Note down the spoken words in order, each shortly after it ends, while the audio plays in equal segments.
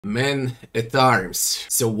Man-at-Arms.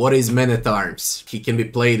 So what is Man-at-Arms? He can be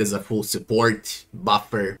played as a full support,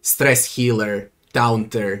 buffer, stress healer,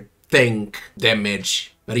 counter, tank,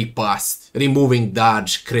 damage, riposte, removing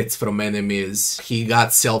dodge, crits from enemies. He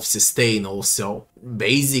got self-sustain also.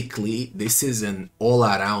 Basically, this is an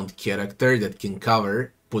all-around character that can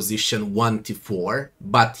cover position 1 to 4,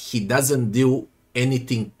 but he doesn't do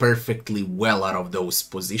anything perfectly well out of those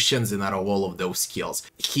positions and out of all of those skills.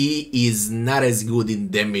 He is not as good in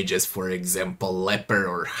damage as, for example, Leper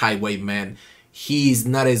or Highwayman. He is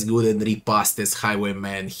not as good in riposte as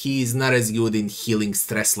Highwayman. He is not as good in healing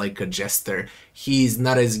stress like a Jester. He is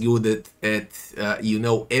not as good at you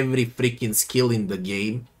know, every freaking skill in the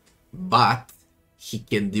game, but he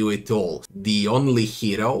can do it all. The only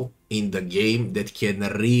hero in the game that can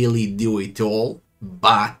really do it all,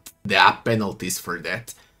 but there are penalties for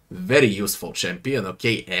that. Very useful champion,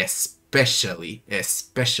 okay, especially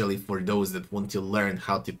for those that want to learn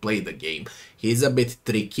how to play the game. He's a bit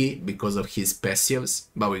tricky because of his passives,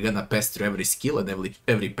 but we're gonna pass through every skill and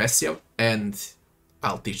every passive, and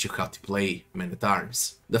I'll teach you how to play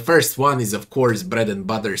Man-at-Arms. The first one is, of course, bread and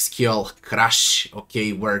butter skill, Crush,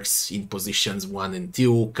 okay, works in positions 1 and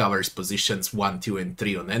 2, covers positions 1, 2, and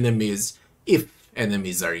 3 on enemies. If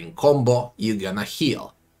enemies are in combo, you're gonna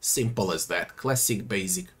heal. Simple as that. Classic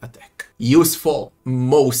basic attack. Useful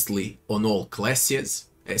mostly on all classes,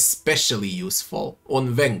 especially useful on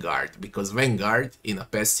Vanguard, because Vanguard in a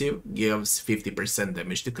passive gives 50%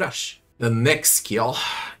 damage to Crush. The next skill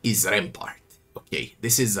is Rampart. Okay,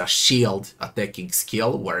 this is a shield attacking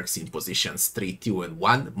skill, works in positions 3, 2, and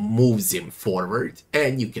 1, moves him forward,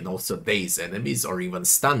 and you can also daze enemies or even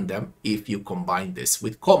stun them if you combine this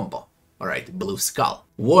with combo. Alright, Blue Skull.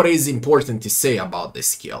 What is important to say about this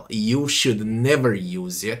skill? You should never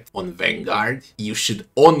use it on Vanguard. You should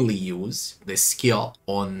only use this skill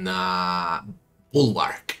on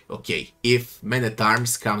Bulwark. Okay, if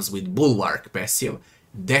Man-at-Arms comes with Bulwark passive,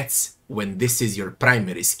 that's when this is your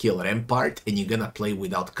primary skill, Rampart, and you're gonna play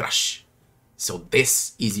without Crush. So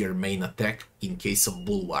this is your main attack in case of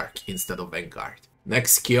Bulwark instead of Vanguard.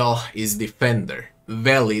 Next skill is Defender,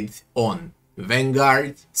 valid on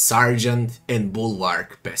Vanguard, Sergeant, and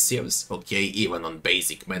Bulwark passives, okay, even on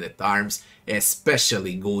basic Man-at-Arms,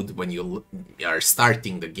 especially good when you are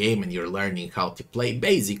starting the game and you're learning how to play.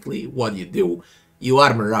 Basically, what you do, you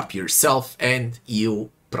armor up yourself and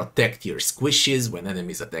you protect your squishes. When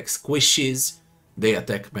enemies attack squishes, they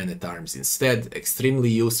attack Man-at-Arms instead. Extremely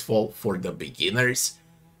useful for the beginners.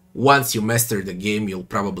 Once you master the game, you'll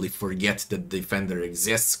probably forget that Defender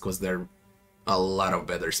exists, because there are a lot of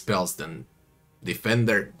better spells than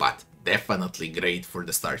Defender, but definitely great for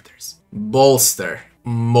the starters. Bolster,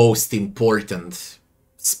 most important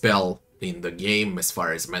spell in the game as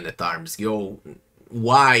far as Man-at-Arms go.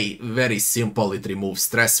 Why? Very simple, it removes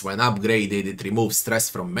stress when upgraded, it removes stress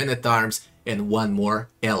from Man-at-Arms and one more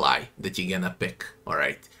ally that you're gonna pick,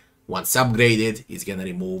 alright? Once upgraded, it's gonna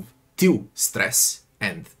remove 2 stress,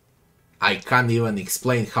 and I can't even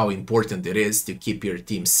explain how important it is to keep your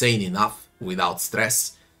team sane enough without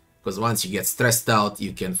stress, because once you get stressed out,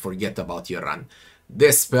 you can forget about your run.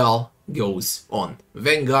 This spell goes on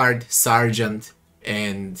Vanguard, Sergeant,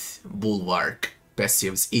 and Bulwark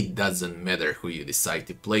passives. It doesn't matter who you decide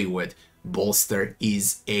to play with. Bolster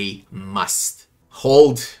is a must.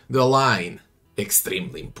 Hold the line.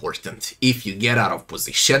 Extremely important. If you get out of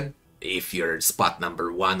position, if you're spot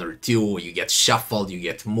number 1 or 2, you get shuffled, you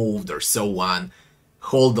get moved, or so on,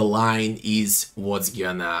 hold the line is what's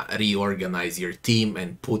gonna reorganize your team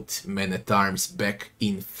and put Man-at-Arms back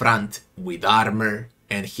in front with armor,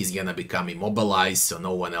 and he's gonna become immobilized so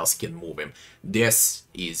no one else can move him. This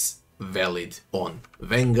is valid on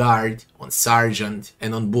Vanguard, on Sergeant,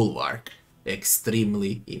 and on Bulwark.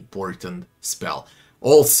 Extremely important spell.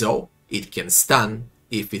 Also, it can stun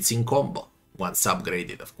if it's in combo, once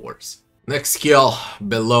upgraded, of course. Next skill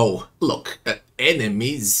below. Look,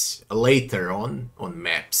 enemies later on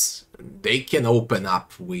maps, they can open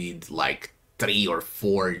up with like 3 or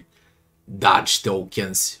 4 dodge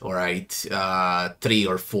tokens, alright, 3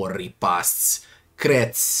 or 4 ripostes,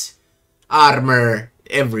 crits, armor,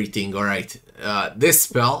 everything, alright. This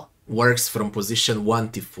spell works from position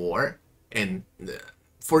 1 to 4, and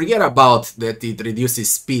forget about that it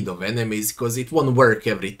reduces speed of enemies, because it won't work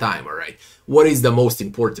every time, alright? What is the most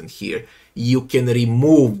important here? You can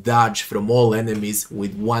remove dodge from all enemies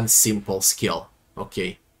with one simple skill,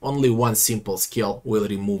 okay? Only one simple skill will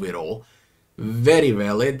remove it all. Very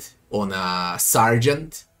valid on a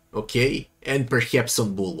Sergeant, okay? And perhaps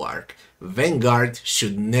on Bulwark. Vanguard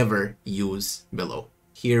should never use below.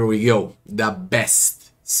 Here we go, the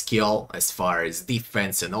best skill as far as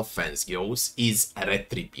defense and offense goes is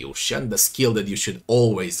Retribution, the skill that you should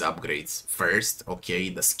always upgrade first, okay?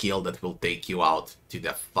 The skill that will take you out to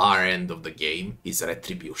the far end of the game is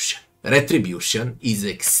Retribution. Retribution is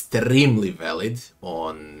extremely valid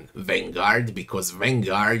on Vanguard because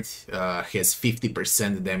Vanguard has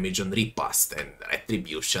 50% damage on Riposte, and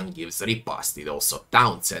Retribution gives Riposte. It also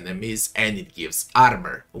taunts enemies and it gives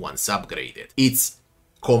armor once upgraded. It's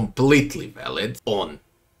completely valid on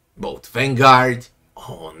both Vanguard,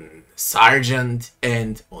 on Sergeant,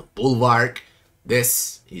 and on Bulwark.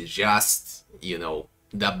 This is just, you know,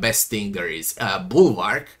 the best thing there is.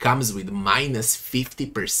 Bulwark comes with minus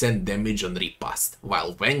 50% damage on Riposte,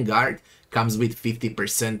 while Vanguard comes with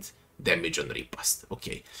 50% damage on Riposte.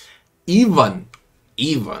 Okay, even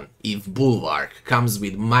if Bulwark comes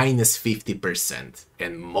with minus 50%,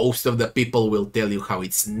 and most of the people will tell you how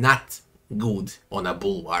it's not good on a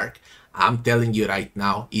Bulwark, I'm telling you right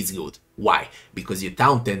now, it's good. Why? Because you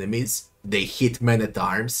taunt enemies, they hit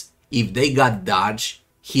men-at-arms. If they got dodge,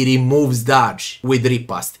 he removes dodge with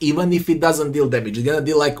Riposte. Even if it doesn't deal damage, it's gonna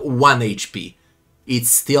deal like 1 HP.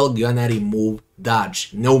 It's still gonna remove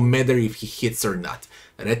dodge, no matter if he hits or not.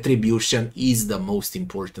 Retribution is the most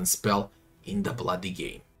important spell in the bloody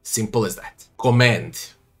game. Simple as that. Command.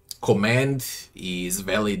 Command is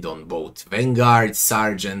valid on both Vanguard,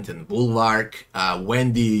 Sergeant, and Bulwark.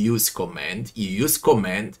 When do you use Command? You use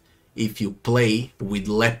Command if you play with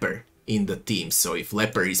Leper in the team. So if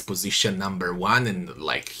Leper is position number 1 and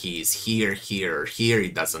like he is here, here, or here,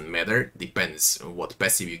 it doesn't matter. Depends on what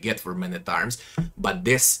passive you get for men-at-arms. But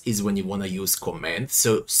this is when you want to use Command.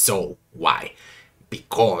 So why?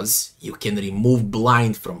 Because you can remove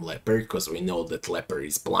blind from Leper, because we know that Leper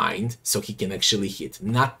is blind, so he can actually hit.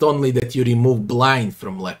 Not only that you remove blind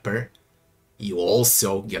from Leper, you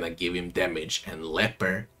also gonna give him damage, and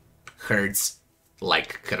Leper hurts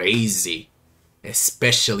like crazy,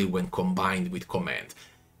 especially when combined with Command.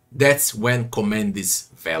 That's when Command is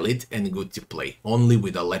valid and good to play, only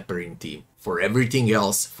with a Leper in team. For everything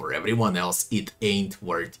else, for everyone else, it ain't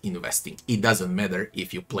worth investing. It doesn't matter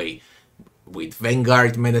if you play with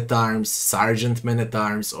Vanguard men-at-arms, Sergeant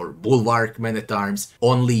men-at-arms, or Bulwark men-at-arms.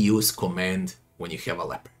 Only use Command when you have a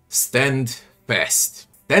Leper. Stand Fast.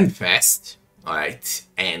 Stand Fast, alright,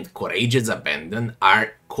 and Courageous Abandon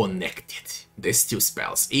are connected. These two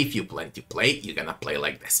spells, if you plan to play, you're gonna play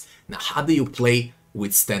like this. Now, how do you play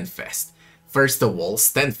with Stand Fast? First of all,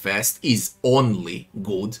 Stand Fast is only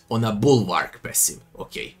good on a Bulwark passive.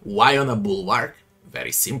 Okay, why on a Bulwark?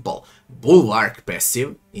 Very simple. Bulwark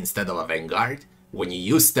passive, instead of a Vanguard, when you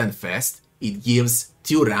use Stand Fast, it gives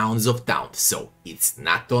 2 rounds of taunt. So it's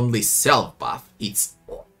not only self-buff, it's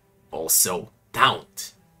also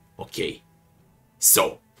taunt. Okay?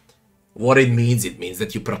 So, what it means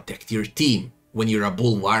that you protect your team when you're a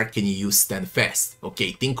Bulwark and you use Stand Fast.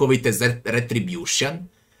 Okay, think of it as Retribution,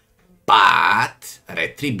 but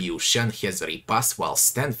Retribution has Riposte, while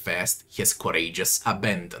Stand Fast has Courageous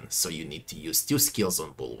Abandon. So you need to use 2 skills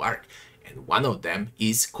on Bulwark, and one of them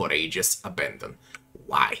is Courageous Abandon.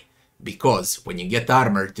 Why? Because when you get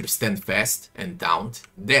armor through Stand Fast and taunt,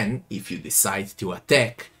 then if you decide to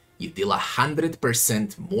attack, you deal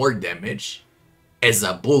 100% more damage as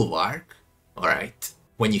a Bulwark, alright,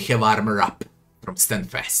 when you have armor up from Stand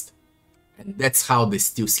Fast. And that's how these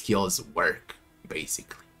 2 skills work,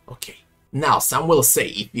 basically. Okay, now some will say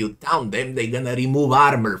if you taunt them, they're gonna remove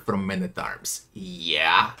armor from men-at-arms.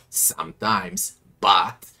 Yeah, sometimes,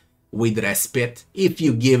 but with respect, if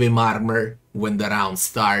you give him armor when the round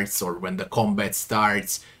starts or when the combat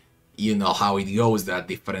starts, you know how it goes, there are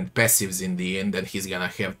different passives in the end, and he's gonna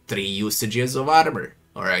have 3 usages of armor.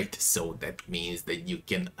 Alright, so that means that you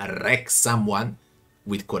can wreck someone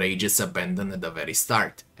with Courageous Abandon at the very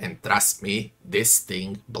start. And trust me, this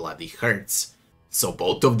thing bloody hurts. So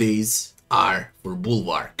both of these are for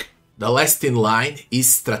Bulwark. The last in line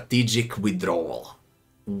is Strategic Withdrawal.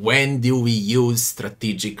 When do we use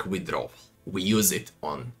Strategic Withdrawal? We use it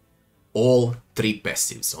on all 3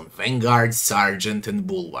 passives, on Vanguard, Sergeant, and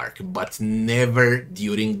Bulwark, but never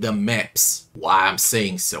during the maps. Why I'm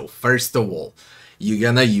saying so? First of all, you're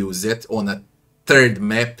gonna use it on a 3rd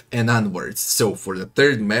map and onwards. So for the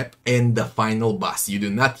 3rd map and the final boss, you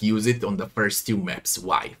do not use it on the first 2 maps.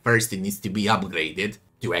 Why? First, it needs to be upgraded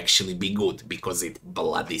to actually be good, because it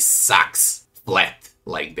bloody sucks. Flat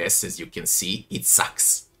like this, as you can see, it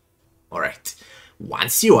sucks. Alright,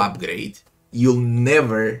 once you upgrade, you'll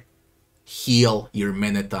never heal your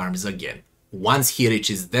men-at-arms again. Once he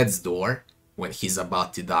reaches death's door, when he's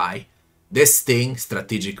about to die, this thing,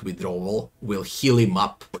 Strategic Withdrawal, will heal him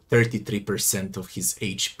up for 33% of his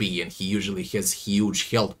HP, and he usually has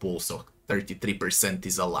huge health pool, so 33%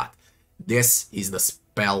 is a lot. This is the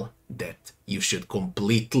spell that you should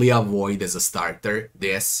completely avoid as a starter.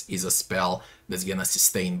 This is a spell that's gonna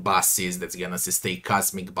sustain bosses, that's gonna sustain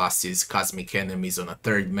cosmic bosses, cosmic enemies on a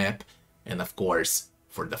third map, and of course,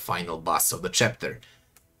 for the final boss of the chapter.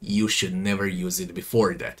 You should never use it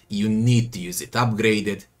before that. You need to use it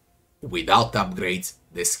upgraded. Without upgrades,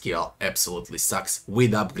 this skill absolutely sucks.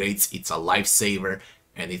 With upgrades, it's a lifesaver,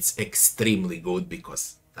 and it's extremely good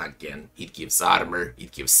because, again, it gives armor,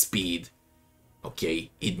 it gives speed, okay,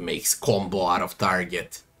 it makes combo out of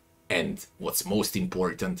target, and what's most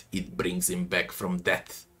important, it brings him back from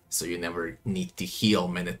death. So you never need to heal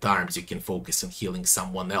many times, you can focus on healing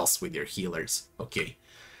someone else with your healers, okay.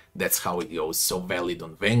 That's how it goes. So valid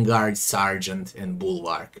on Vanguard, Sergeant, and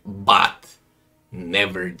Bulwark, but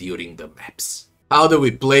never during the maps. How do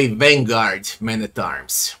we play Vanguard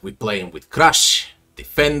Man-at-Arms? We play him with Crush,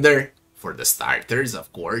 Defender, for the starters,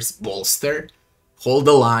 of course, Bolster, Hold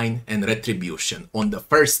the Line, and Retribution. On the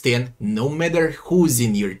first 10, no matter who's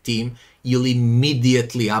in your team, you'll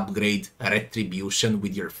immediately upgrade Retribution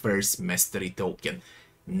with your first Mastery token.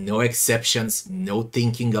 No exceptions, no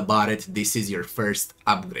thinking about it, this is your first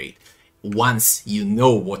upgrade. Once you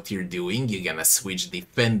know what you're doing, you're gonna switch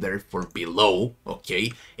Defender for Below,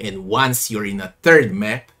 okay? And once you're in a third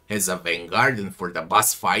map as a Vanguard and for the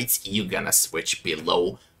boss fights, you're gonna switch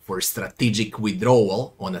Below for Strategic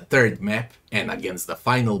Withdrawal on a third map and against the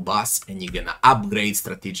final boss, and you're gonna upgrade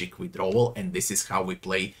Strategic Withdrawal, and this is how we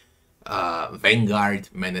play Vanguard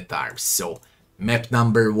Man-at-Arms. So, map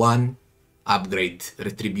number 1, upgrade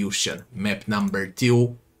Retribution. Map number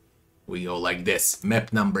 2, we go like this.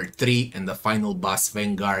 Map number 3 and the final boss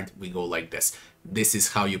Vanguard, we go like this. This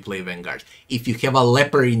is how you play Vanguard. If you have a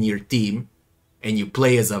leper in your team and you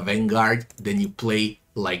play as a Vanguard, then you play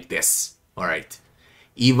like this. Alright.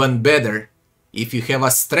 Even better, if you have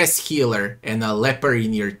a stress healer and a leper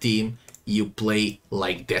in your team, you play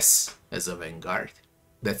like this as a Vanguard.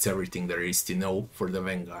 That's everything there is to know for the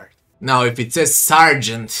Vanguard. Now, if it says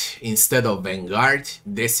Sergeant instead of Vanguard,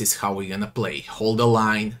 this is how we're gonna play. Hold the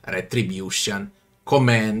Line, Retribution,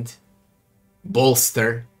 Command,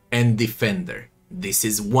 Bolster, and Defender. This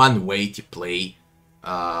is one way to play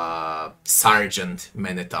Sergeant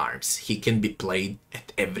Man-at-Arms. He can be played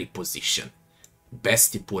at every position.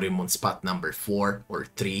 Best to put him on spot number 4 or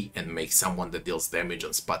 3 and make someone that deals damage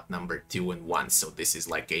on spot number 2 and 1. So this is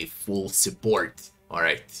like a full support,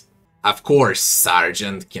 alright? Of course,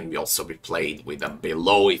 Sergeant can also be played with a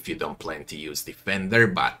Below if you don't plan to use Defender,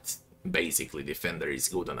 but basically Defender is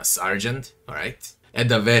good on a Sergeant, alright? At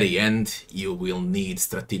the very end, you will need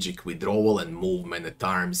Strategic Withdrawal and move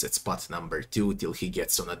Man-at-Arms at spot number 2 till he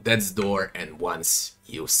gets on a Death's Door, and once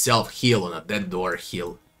you self-heal on a Death Door,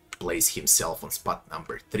 he'll place himself on spot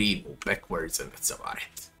number 3, move backwards, and that's about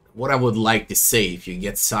it. What I would like to say, if you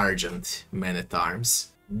get Sergeant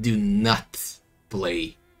Man-at-Arms, do not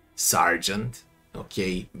play Sergeant,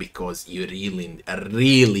 okay, because you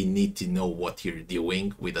really need to know what you're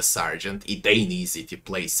doing with a Sergeant. It ain't easy to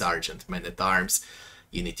play Sergeant Man-at-Arms.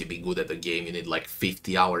 You need to be good at the game, you need like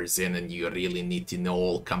 50 hours in, and you really need to know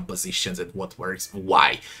all compositions and what works.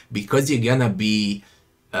 Why? Because you're gonna be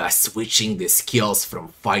switching the skills from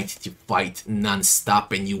fight to fight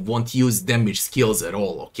non-stop, and you won't use damage skills at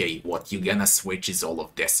all, okay? What you're gonna switch is all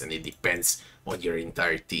of this, and it depends on your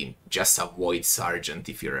entire team. Just avoid Sergeant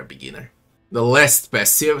if you're a beginner. The last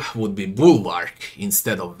passive would be Bulwark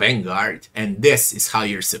instead of Vanguard, and this is how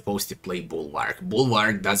you're supposed to play Bulwark.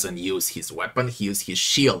 Bulwark doesn't use his weapon, he uses his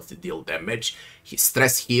shield to deal damage. He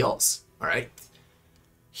stress heals, alright?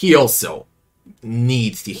 He also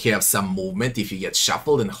needs to have some movement. If he gets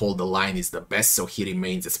shuffled, and Hold the Line is the best, so he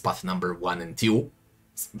remains at spot number 1 and 2.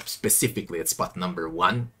 Specifically at spot number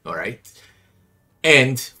 1, alright?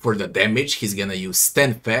 And for the damage, he's gonna use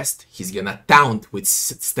Stand Fast, he's gonna taunt with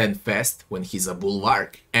Stand Fast when he's a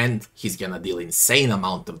Bulwark, and he's gonna deal insane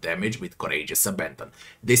amount of damage with Courageous Abandon.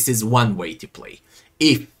 This is one way to play.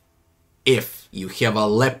 If you have a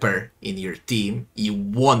leper in your team, you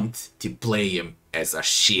want to play him as a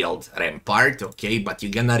shield Rampart, okay, but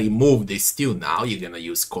you're gonna remove these two now. You're gonna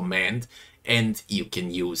use Command, and you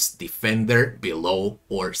can use Defender, Below,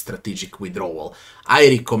 or Strategic Withdrawal. I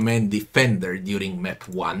recommend Defender during map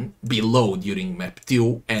 1, Below during map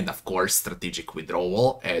 2, and of course Strategic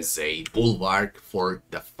Withdrawal as a Bulwark for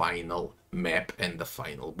the final map and the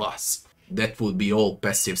final boss. That would be all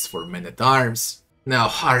passives for Man-at-Arms.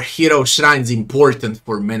 Now, are hero shrines important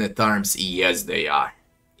for Man-at-Arms? Yes, they are.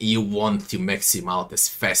 You want to max him out as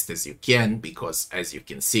fast as you can, because as you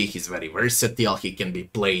can see, he's very versatile. He can be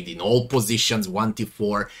played in all positions, 1 to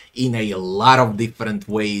 4, in a lot of different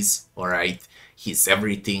ways, alright? He's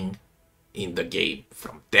everything. in the game.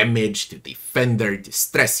 From damage to defender to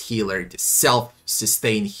stress healer to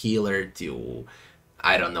self-sustain healer to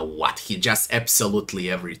I don't know what. He just absolutely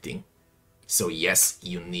everything. So yes,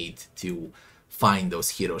 you need to find those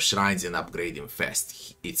hero shrines and upgrade him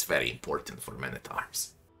fast. It's very important for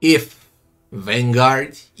Men-at-Arms. If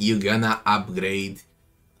Vanguard, you're gonna upgrade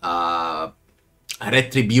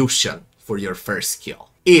Retribution for your first kill.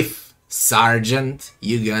 If Sergeant,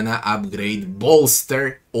 you're gonna upgrade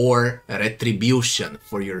Bolster or Retribution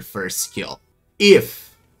for your first kill.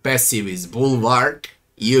 If passive is Bulwark,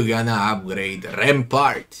 you're gonna upgrade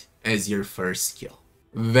Rampart as your first kill.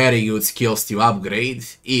 Very good skills to upgrade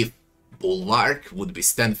if Bulwark would be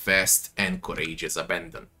Standfast and Courageous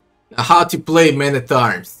Abandon. Now, how to play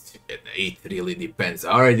Men-at-Arms? It really depends,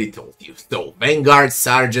 I already told you. So, Vanguard,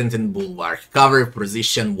 Sergeant and Bulwark cover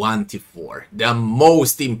position 1 to 4. The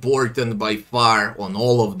most important by far on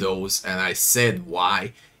all of those, and I said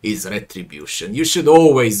why, is Retribution. You should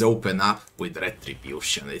always open up with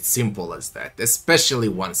Retribution. It's simple as that, especially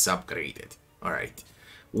once upgraded. Alright.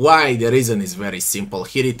 Why? The reason is very simple.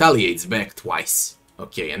 He retaliates back twice.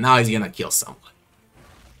 Okay, and now he's gonna kill someone.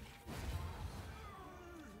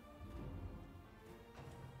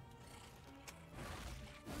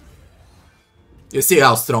 You see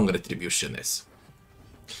how strong Retribution is.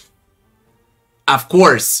 Of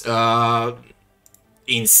course,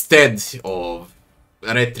 instead of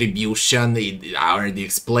Retribution, I already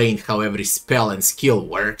explained how every spell and skill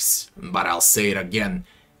works, but I'll say it again,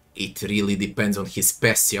 it really depends on his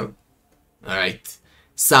passive. Alright,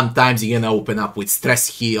 sometimes you're gonna open up with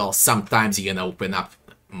Stress Heal, sometimes you're gonna open up,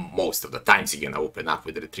 most of the times you're gonna open up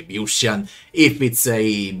with Retribution. If it's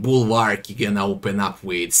a Bulwark, you're gonna open up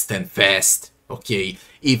with Stand Fast. Okay,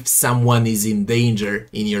 if someone is in danger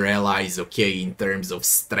in your allies, okay, in terms of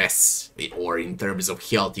stress or in terms of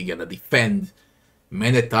health, you're gonna defend.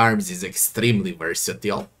 Men-at-Arms is extremely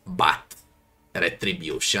versatile, but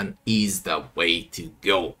Retribution is the way to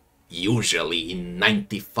go. Usually, in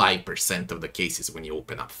 95% of the cases when you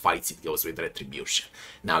open up fights, it goes with Retribution.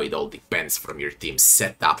 Now, it all depends from your team's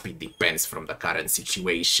setup, it depends from the current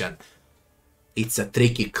situation. It's a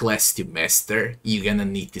tricky class to master. You're gonna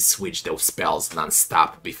need to switch those spells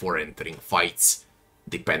non-stop before entering fights.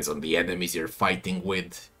 Depends on the enemies you're fighting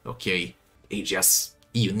with, okay?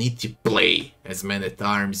 You need to play as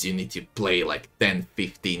Men-at-Arms, you need to play like 10,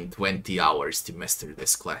 15, 20 hours to master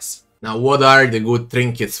this class. Now, what are the good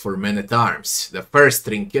trinkets for Men-at-Arms? The first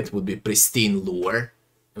trinket would be Pristine Lure.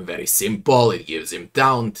 Very simple, it gives him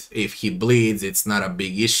taunt. If he bleeds, it's not a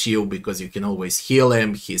big issue because you can always heal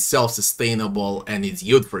him. He's self-sustainable and it's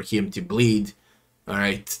good for him to bleed.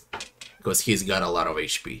 Alright, because he's got a lot of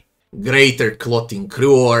HP. Greater Clotting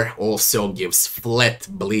Cure also gives flat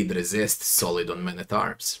bleed resist, solid on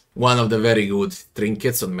Men-at-Arms. One of the very good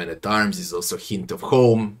trinkets on Men-at-Arms is also Hint of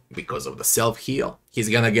Home because of the self-heal. He's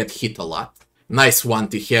gonna get hit a lot. Nice one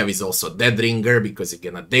to have is also Dead Ringer because you're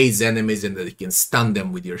gonna daze enemies and then you can stun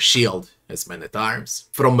them with your shield as Men-at-Arms.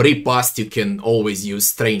 From Riposte you can always use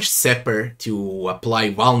Strange Sapper to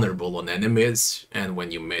apply vulnerable on enemies, and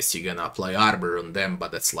when you miss you're gonna apply armor on them,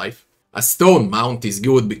 but that's life. A Stone Mount is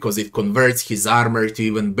good because it converts his armor to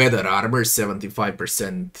even better armor,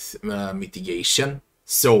 75% mitigation,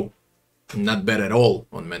 so not bad at all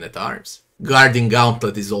on Men-at-Arms. Guarding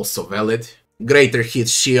Gauntlet is also valid. Greater Hit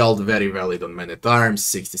Shield, very valid on Men-at-Arms,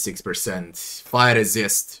 66% fire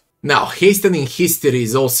resist. Now, Hastening History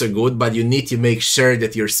is also good, but you need to make sure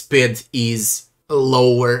that your speed is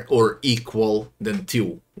lower or equal than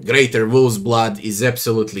 2. Greater Wolf's Blood is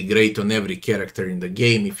absolutely great on every character in the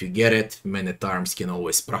game. If you get it, Men-at-Arms can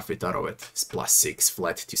always profit out of it. It's +6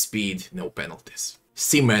 flat to speed, no penalties.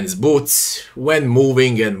 Seaman's Boots, when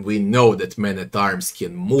moving, and we know that Men-at-Arms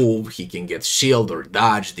can move, he can get shield or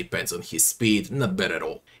dodge, depends on his speed, not bad at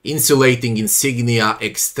all. Insulating Insignia,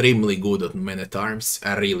 extremely good on Men-at-Arms,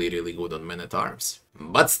 really good on Men-at-Arms.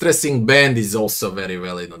 But Stressing Band is also very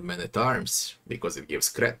valid on Men-at-Arms, because it gives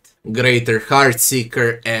crit. Greater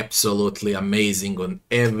Heartseeker, absolutely amazing on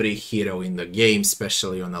every hero in the game,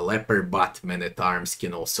 especially on a leper, but Men-at-Arms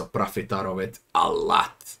can also profit out of it a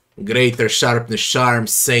lot. Greater Sharpness Charm,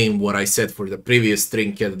 same what I said for the previous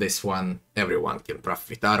trinket, this one, everyone can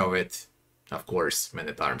profit out of it. Of course,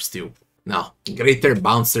 Men-at-Arms too. Now, Greater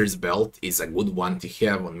Bouncer's Belt is a good one to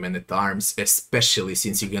have on Men-at-Arms, especially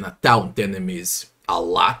since you're gonna taunt enemies a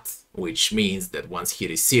lot, which means that once he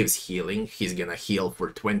receives healing, he's gonna heal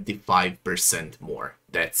for 25% more.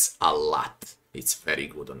 That's a lot. It's very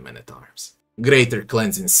good on Men-at-Arms. Greater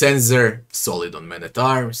Cleansing Sensor, solid on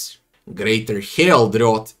Men-at-Arms. Greater Hail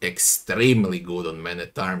Drought, extremely good on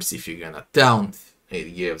Men-at-Arms if you're gonna taunt.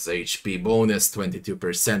 It gives HP bonus,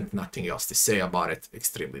 22%, nothing else to say about it,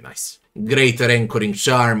 extremely nice. Greater Anchoring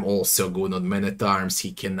Charm, also good on Men-at-Arms,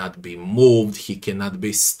 he cannot be moved, he cannot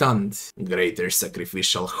be stunned. Greater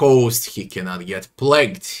Sacrificial Host, he cannot get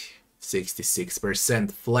plagued,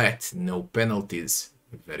 66% flat, no penalties,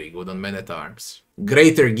 very good on Men-at-Arms.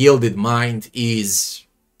 Greater Gilded Mind is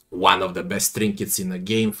one of the best trinkets in the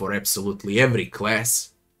game for absolutely every class.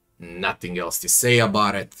 Nothing else to say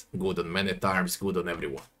about it. Good on Men-at-Arms, good on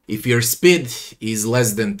everyone. If your speed is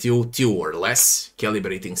less than 2 or less,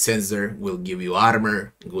 Calibrating Sensor will give you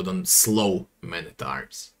armor, good on slow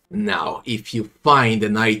Men-at-Arms. Now, if you find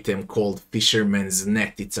an item called Fisherman's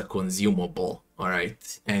Net, it's a consumable,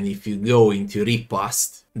 alright? And if you go into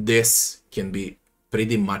Riposte, this can be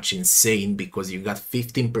pretty much insane because you got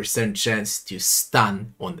 15% chance to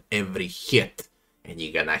stun on every hit. And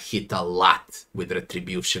you're gonna hit a lot with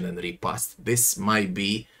Retribution and Riposte. This might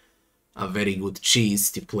be a very good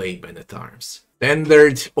cheese to play Men-at-Arms.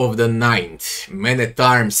 Standard of the 9th,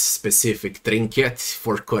 Men-at-Arms specific trinket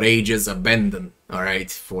for Courageous Abandon.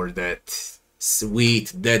 Alright, for that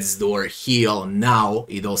sweet Death's Door heal. Now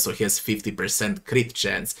it also has 50% crit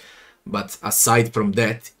chance. But aside from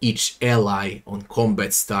that, each ally on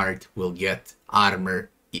combat start will get armor,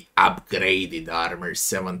 upgraded armor,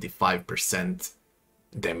 75%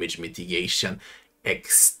 damage mitigation.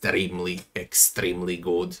 Extremely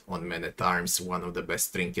good on Men-at-Arms, one of the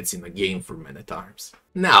best trinkets in the game for Men-at-Arms.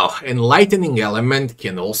 Now, Enlightening Element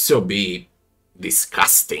can also be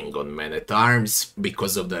disgusting on Men-at-Arms.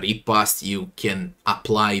 Because of the Riposte, you can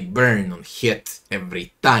apply burn on hit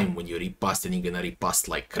every time when you riposte, and you're gonna riposte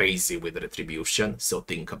like crazy with Retribution, so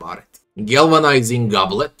think about it. Galvanizing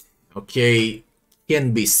Goblet, okay,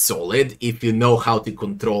 can be solid if you know how to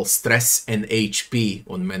control stress and HP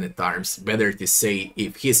on Men-at-Arms. Better to say,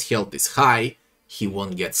 if his health is high, he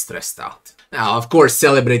won't get stressed out. Now, of course,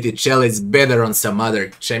 Celebrated Shell is better on some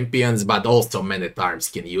other champions, but also Men-at-Arms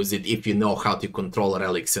can use it if you know how to control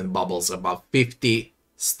relics and bubbles above 50.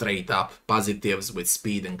 Straight up positives with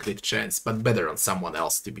speed and crit chance, but better on someone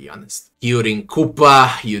else, to be honest. Curing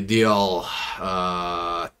Koopa, you deal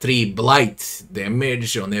 3 blight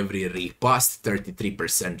damage on every riposte,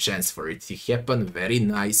 33% chance for it to happen, very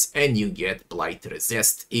nice, and you get blight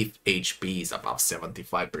resist if HP is above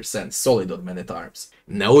 75%, solid on Men-at-Arms.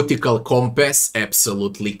 Nautical Compass,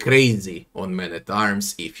 absolutely crazy on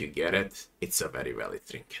Men-at-Arms, if you get it, it's a very valid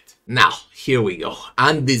trinket. Now, here we go.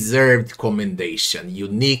 Undeserved Commendation,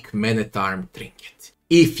 unique Men-at-Arms trinket.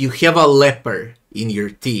 If you have a leper in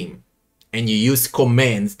your team and you use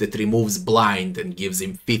command that removes blind and gives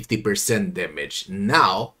him 50% damage,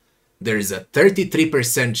 now there's a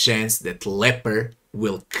 33% chance that leper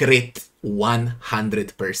will crit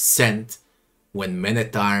 100% when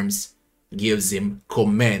Men-at-Arms gives him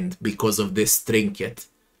command because of this trinket.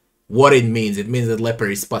 What it means that leper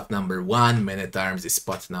is spot number 1, Men-at-Arms is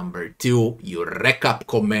spot number 2. You rack up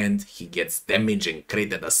command, he gets damage and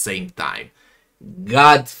crit at the same time.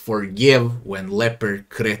 God forgive when leper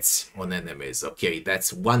crits on enemies. Okay,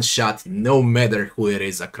 that's one shot, no matter who it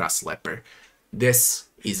is across leper. This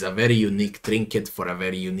is a very unique trinket for a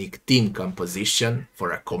very unique team composition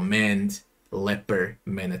for a command leper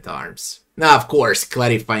Men-at-Arms. Now, of course,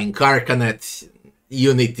 Clarifying Carcanet.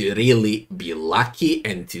 You need to really be lucky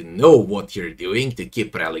and to know what you're doing to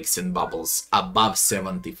keep relics and bubbles above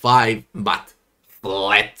 75, but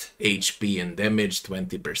flat HP and damage,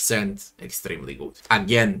 20%, extremely good.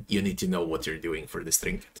 Again, you need to know what you're doing for this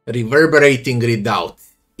trinket. Reverberating Redoubt,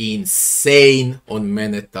 insane on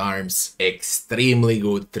Men-at-Arms, extremely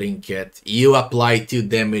good trinket. You apply 2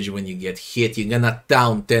 damage when you get hit, you're gonna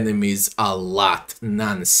taunt enemies a lot,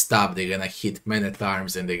 non-stop. They're gonna hit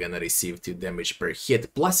Men-at-Arms and they're gonna receive 2 damage per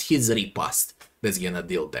hit, plus his riposte, that's gonna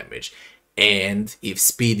deal damage. And if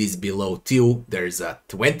speed is below 2, there's a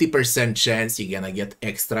 20% chance you're gonna get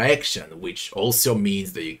extra action, which also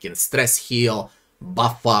means that you can stress heal,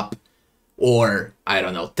 buff up, or, I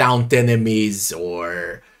don't know, taunt enemies,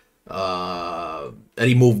 or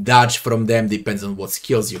remove dodge from them, depends on what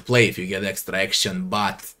skills you play if you get extra action,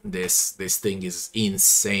 but this thing is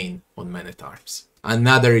insane on Men-at-Arms.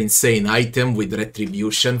 Another insane item with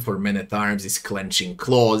Retribution for Men-at-Arms is Clenching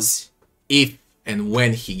Claws. If and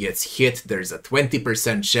when he gets hit, there's a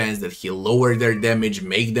 20% chance that he'll lower their damage,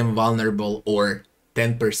 make them vulnerable, or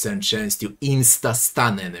 10% chance to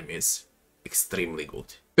insta-stun enemies. Extremely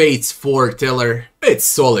good. Fate's Foreteller, it's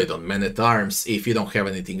solid on Men-at-Arms. If you don't have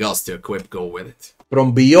anything else to equip, go with it.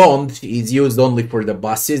 From Beyond is used only for the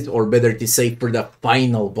bosses, or better to say for the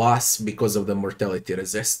final boss, because of the mortality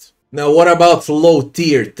resist. Now, what about low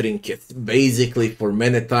tier trinkets? Basically, for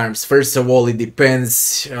Men-at-Arms, first of all, it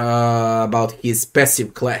depends about his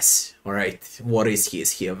passive class. Alright, what is he?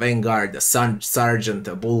 Is he a Vanguard, a Sergeant,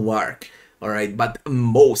 a Bulwark? Alright, but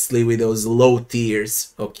mostly with those low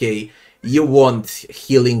tiers, okay, you want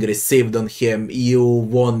healing received on him, you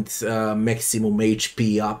want maximum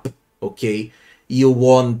HP up, okay, you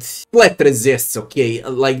want flat resists, okay,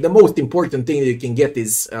 like the most important thing that you can get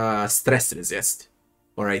is stress resist.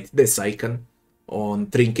 Alright, this icon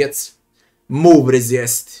on trinkets. Move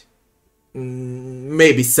resist.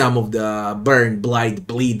 Maybe some of the burn, blight,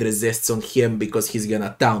 bleed resists on him because he's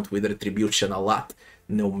gonna taunt with retribution a lot.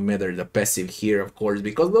 No matter the passive here, of course,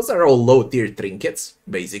 because those are all low tier trinkets,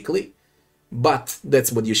 basically. But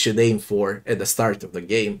that's what you should aim for at the start of the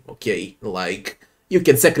game, okay? Like, you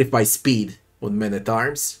can sacrifice speed on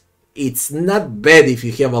Men-at-Arms. It's not bad if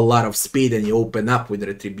you have a lot of speed and you open up with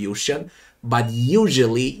retribution, but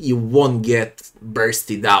usually you won't get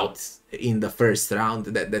bursted out in the first round.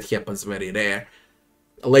 That happens very rare.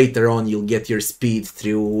 Later on you'll get your speed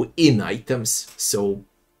through in items. So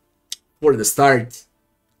for the start,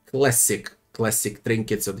 classic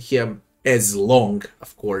trinkets on him, as long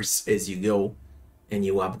of course as you go and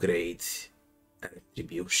you upgrade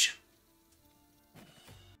retribution.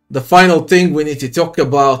 The final thing we need to talk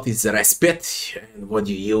about is Respite and what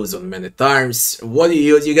you use on Men-at-Arms. What you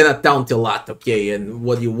use, you're gonna taunt a lot, okay? And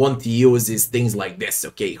what you want to use is things like this,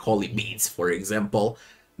 okay? Holy Beads, for example.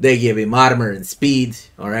 They give him armor and speed,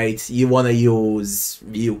 alright? You wanna use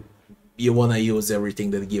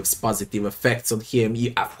everything that gives positive effects on him.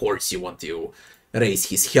 Of course you want to raise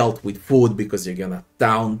his health with food because you're gonna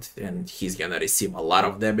taunt and he's gonna receive a lot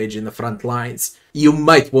of damage in the front lines. You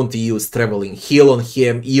might want to use Traveling Heal on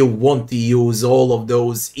him. You want to use all of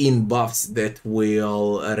those in buffs that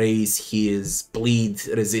will raise his bleed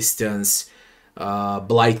resistance,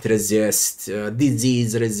 blight resist,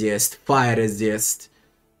 disease resist, fire resist.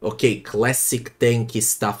 Okay, classic tanky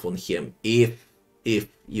stuff on him. If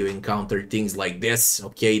you encounter things like this,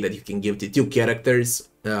 okay, that you can give to two characters,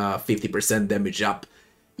 50% damage up,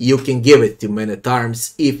 you can give it to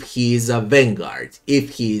Men-at-Arms if he is a Vanguard.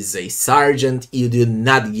 If he is a Sergeant, you do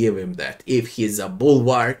not give him that. If he's a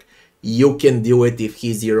Bulwark, you can do it if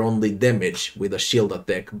he's your only damage with a shield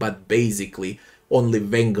attack, but basically only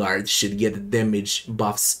Vanguard should get damage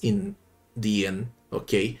buffs in the end,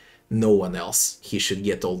 okay? No one else. He should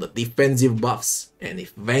get all the defensive buffs, and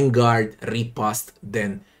if Vanguard, Riposte,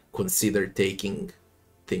 then consider taking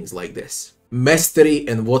things like this. Mastery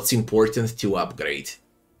and what's important to upgrade.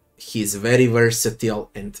 He's very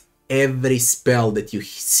versatile and every spell that you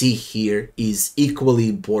see here is equally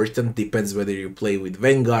important, depends whether you play with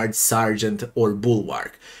Vanguard, Sergeant or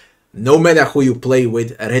Bulwark. No matter who you play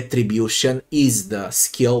with, Retribution is the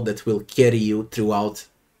skill that will carry you throughout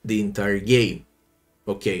the entire game.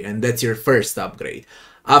 Okay, and that's your first upgrade.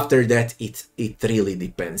 After that, it really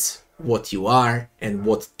depends what you are and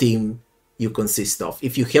what team you consist of.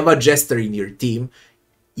 If you have a Jester in your team,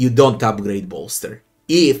 you don't upgrade Bolster.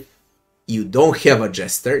 If you don't have a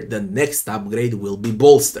Jester, the next upgrade will be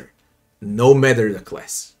Bolster, no matter the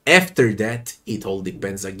class. After that, it all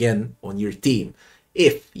depends again on your team.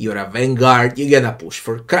 If you're a Vanguard, you're gonna push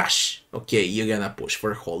for Crush. Okay, you're gonna push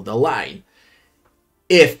for Hold the Line.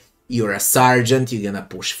 If you're a Sergeant, you're gonna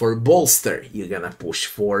push for Bolster. You're gonna push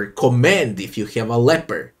for Command if you have a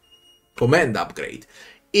Leper. Command upgrade.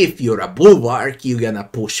 If you're a Bulwark, you're gonna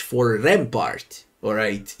push for Rampart.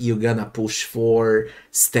 Alright, you're gonna push for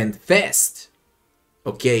Stand Fast.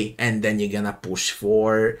 Okay, and then you're gonna push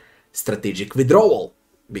for Strategic Withdrawal,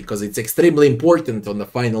 because it's extremely important on the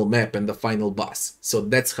final map and the final boss. So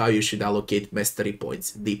that's how you should allocate mastery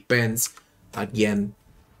points. Depends, again,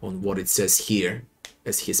 on what it says here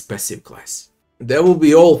as his passive class. That will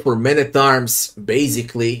be all for Men-at-Arms.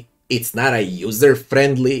 Basically, it's not a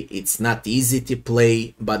user-friendly, it's not easy to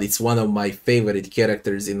play, but it's one of my favorite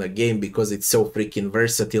characters in the game because it's so freaking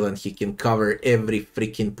versatile and he can cover every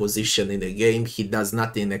freaking position in the game. He does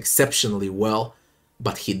nothing exceptionally well,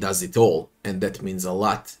 but he does it all, and that means a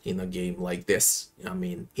lot in a game like this. I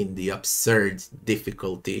mean, in the absurd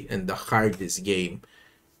difficulty and the hardest game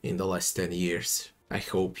in the last 10 years. I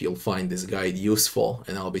hope you'll find this guide useful,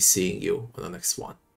 and I'll be seeing you on the next one.